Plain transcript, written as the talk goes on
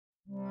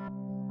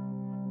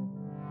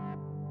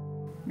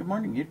Good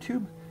morning,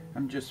 YouTube.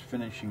 I'm just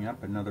finishing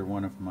up another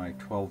one of my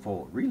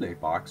 12-volt relay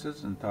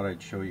boxes and thought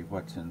I'd show you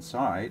what's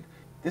inside.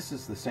 This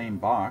is the same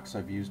box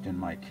I've used in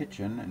my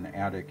kitchen and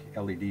attic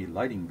LED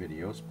lighting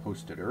videos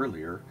posted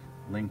earlier.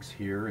 Links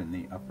here in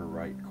the upper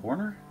right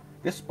corner.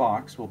 This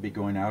box will be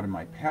going out in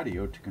my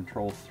patio to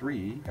control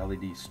 3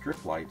 LED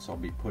strip lights I'll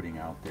be putting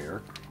out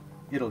there.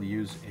 It'll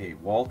use a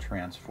wall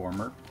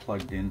transformer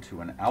plugged into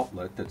an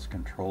outlet that's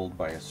controlled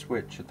by a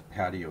switch at the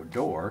patio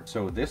door.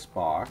 So this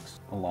box,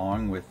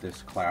 along with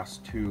this class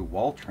 2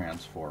 wall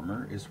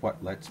transformer, is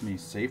what lets me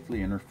safely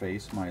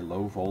interface my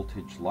low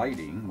voltage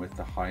lighting with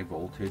the high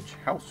voltage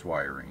house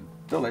wiring.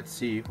 So let's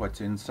see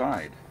what's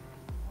inside.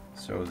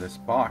 So this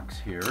box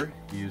here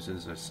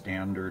uses a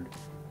standard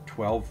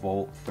 12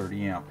 volt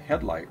 30 amp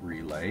headlight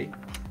relay,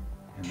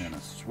 and then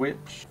a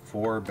switch,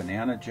 4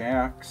 banana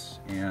jacks,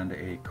 and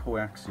a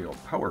coaxial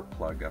power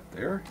plug up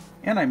there.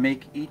 And I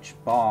make each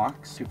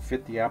box to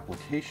fit the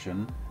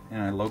application,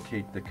 and I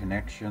locate the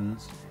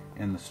connections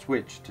and the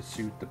switch to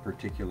suit the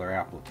particular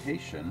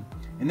application.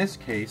 In this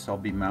case, I'll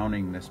be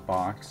mounting this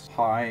box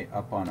high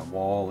up on a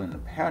wall in the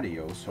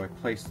patio, so I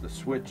place the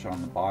switch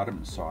on the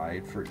bottom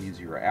side for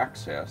easier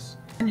access.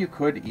 And you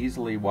could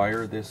easily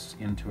wire this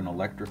into an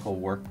electrical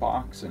work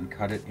box and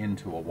cut it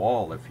into a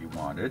wall if you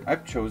wanted.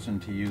 I've chosen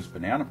to use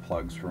banana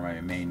plugs for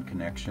my main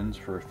connections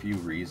for a few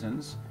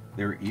reasons.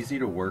 They're easy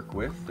to work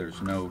with,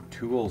 there's no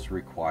tools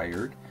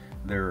required.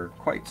 They're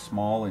quite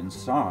small in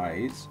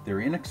size, they're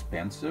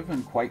inexpensive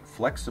and quite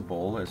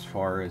flexible as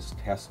far as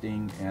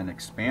testing and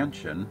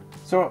expansion.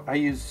 So I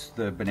use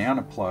the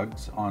banana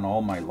plugs on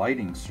all my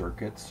lighting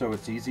circuits, so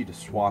it's easy to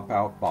swap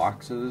out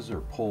boxes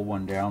or pull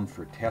one down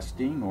for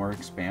testing or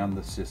expand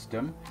the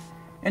system.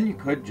 And you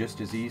could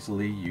just as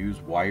easily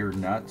use wire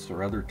nuts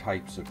or other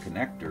types of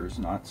connectors,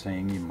 not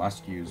saying you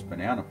must use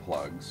banana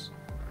plugs.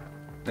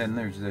 Then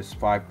there's this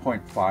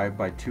 5.5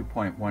 by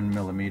 2.1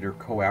 millimeter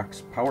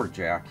coax power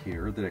jack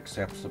here that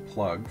accepts a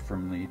plug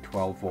from the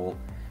 12 volt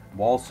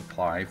wall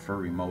supply for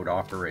remote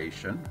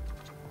operation.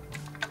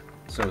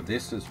 So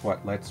this is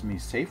what lets me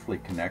safely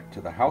connect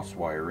to the house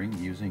wiring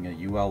using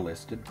a UL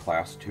listed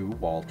class 2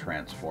 wall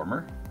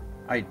transformer.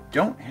 I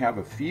don't have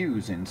a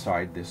fuse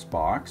inside this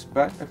box,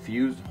 but a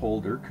fuse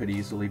holder could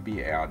easily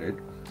be added.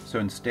 So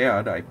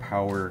instead I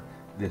power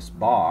this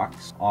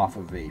box off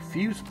of a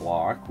fuse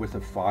block with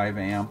a 5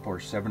 amp or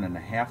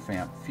 7.5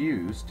 amp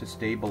fuse to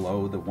stay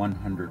below the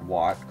 100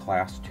 watt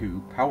class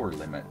 2 power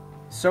limit.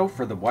 So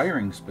for the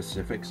wiring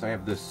specifics, I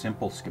have this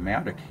simple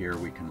schematic here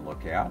we can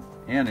look at,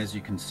 and as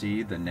you can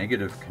see, the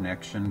negative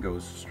connection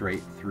goes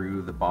straight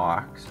through the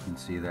box. You can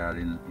see that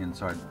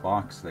inside the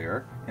box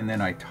there, and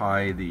then I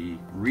tie the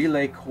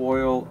relay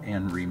coil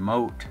and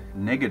remote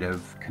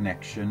negative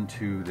connection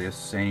to this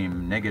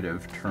same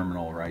negative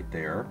terminal right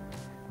there.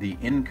 The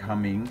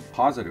incoming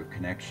positive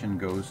connection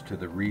goes to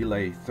the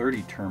relay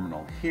 30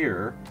 terminal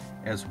here,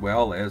 as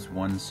well as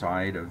one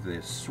side of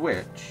this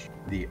switch.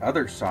 The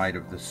other side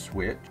of the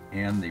switch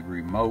and the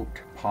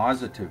remote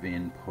positive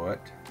input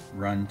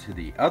run to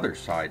the other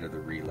side of the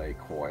relay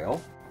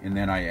coil. And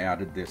then I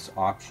added this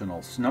optional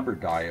snubber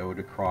diode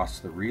across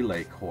the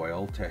relay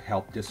coil to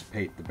help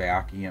dissipate the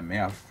back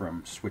EMF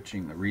from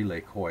switching the relay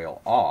coil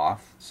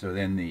off. So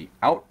then the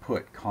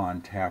output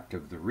contact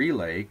of the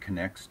relay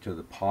connects to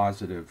the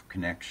positive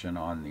connection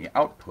on the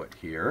output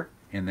here.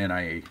 And then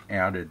I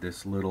added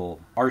this little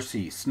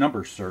RC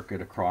snubber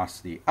circuit across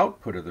the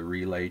output of the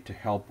relay to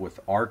help with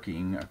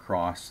arcing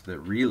across the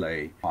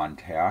relay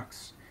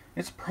contacts.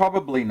 It's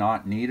probably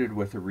not needed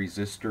with a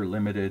resistor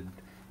limited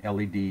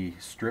LED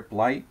strip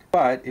light,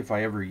 but if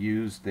I ever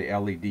use the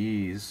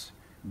LEDs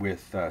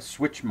with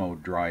switch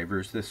mode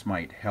drivers, this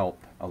might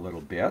help a little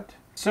bit.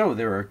 So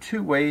there are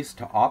 2 ways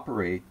to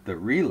operate the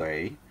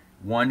relay.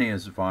 One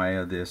is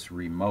via this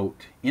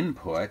remote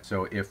input,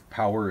 so if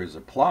power is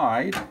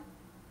applied,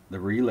 the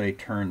relay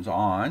turns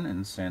on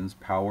and sends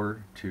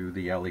power to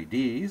the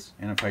LEDs,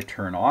 and if I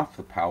turn off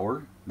the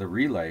power, the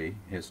relay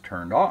is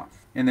turned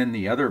off. And then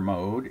the other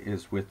mode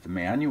is with the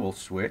manual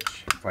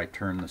switch. If I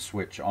turn the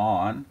switch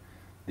on,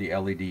 the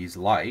LEDs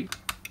light,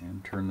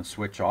 and turn the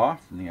switch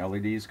off and the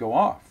LEDs go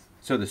off.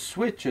 So the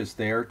switch is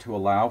there to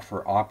allow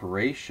for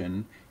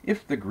operation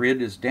if the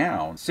grid is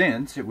down,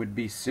 since it would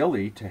be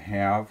silly to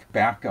have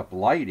backup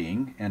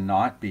lighting and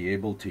not be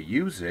able to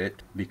use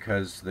it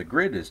because the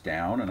grid is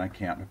down and I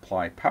can't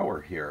apply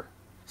power here.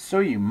 So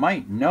you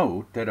might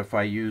note that if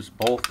I use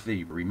both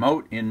the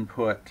remote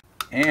input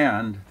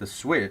and the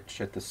switch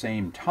at the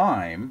same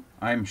time,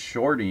 I'm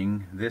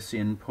shorting this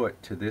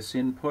input to this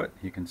input.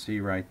 You can see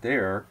right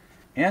there.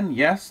 And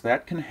yes,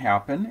 that can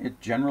happen.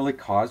 It generally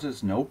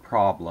causes no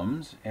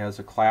problems, as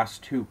a class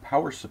 2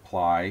 power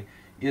supply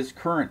is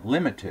current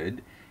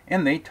limited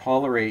and they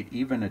tolerate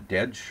even a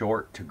dead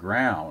short to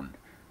ground.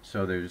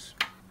 So there's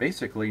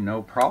basically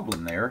no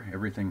problem there.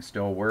 Everything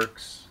still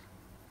works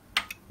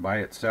by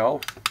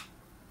itself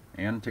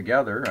and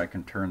together. I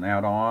can turn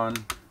that on,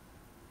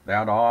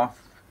 that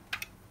off,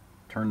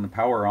 turn the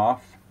power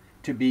off.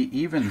 To be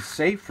even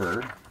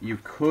safer, you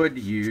could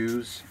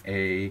use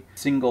a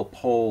single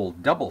pole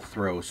double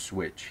throw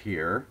switch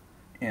here,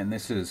 and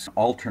this is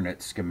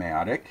alternate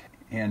schematic.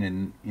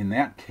 And in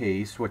that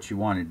case, what you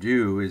want to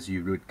do is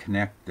you would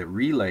connect the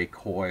relay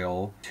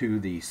coil to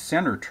the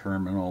center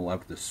terminal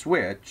of the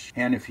switch.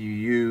 And if you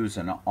use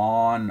an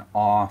on,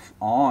 off,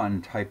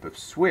 on type of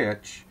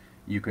switch,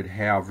 you could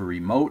have a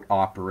remote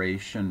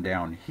operation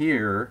down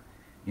here.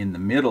 In the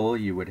middle,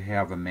 you would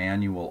have a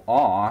manual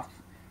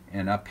off,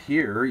 and up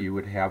here you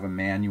would have a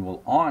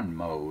manual on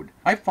mode.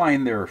 I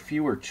find there are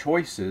fewer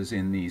choices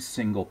in these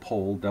single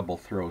pole double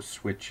throw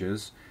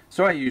switches,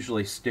 so I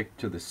usually stick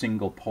to the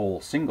single pole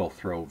single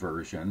throw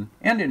version.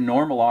 And in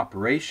normal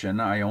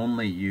operation I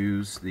only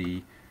use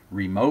the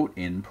remote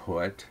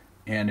input,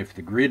 and if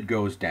the grid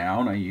goes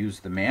down I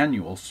use the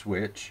manual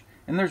switch,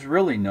 and there's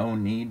really no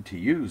need to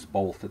use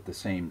both at the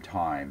same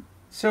time.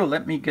 So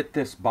let me get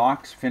this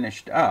box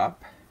finished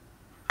up.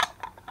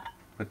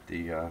 Put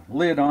the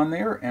lid on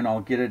there, and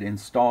I'll get it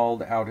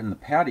installed out in the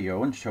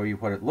patio and show you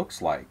what it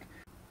looks like.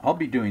 I'll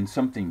be doing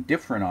something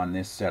different on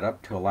this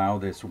setup to allow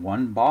this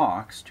one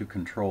box to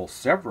control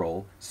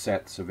several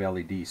sets of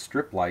LED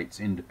strip lights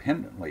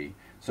independently,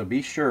 so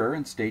be sure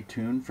and stay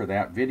tuned for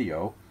that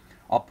video.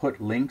 I'll put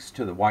links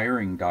to the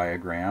wiring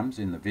diagrams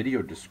in the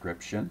video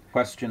description.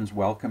 Questions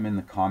welcome in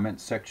the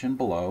comments section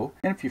below.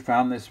 And if you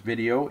found this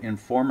video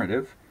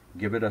informative,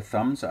 give it a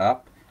thumbs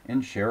up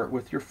and share it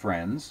with your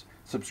friends.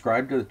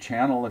 Subscribe to the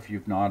channel if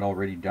you've not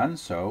already done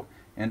so,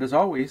 and as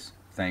always,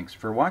 thanks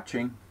for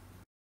watching.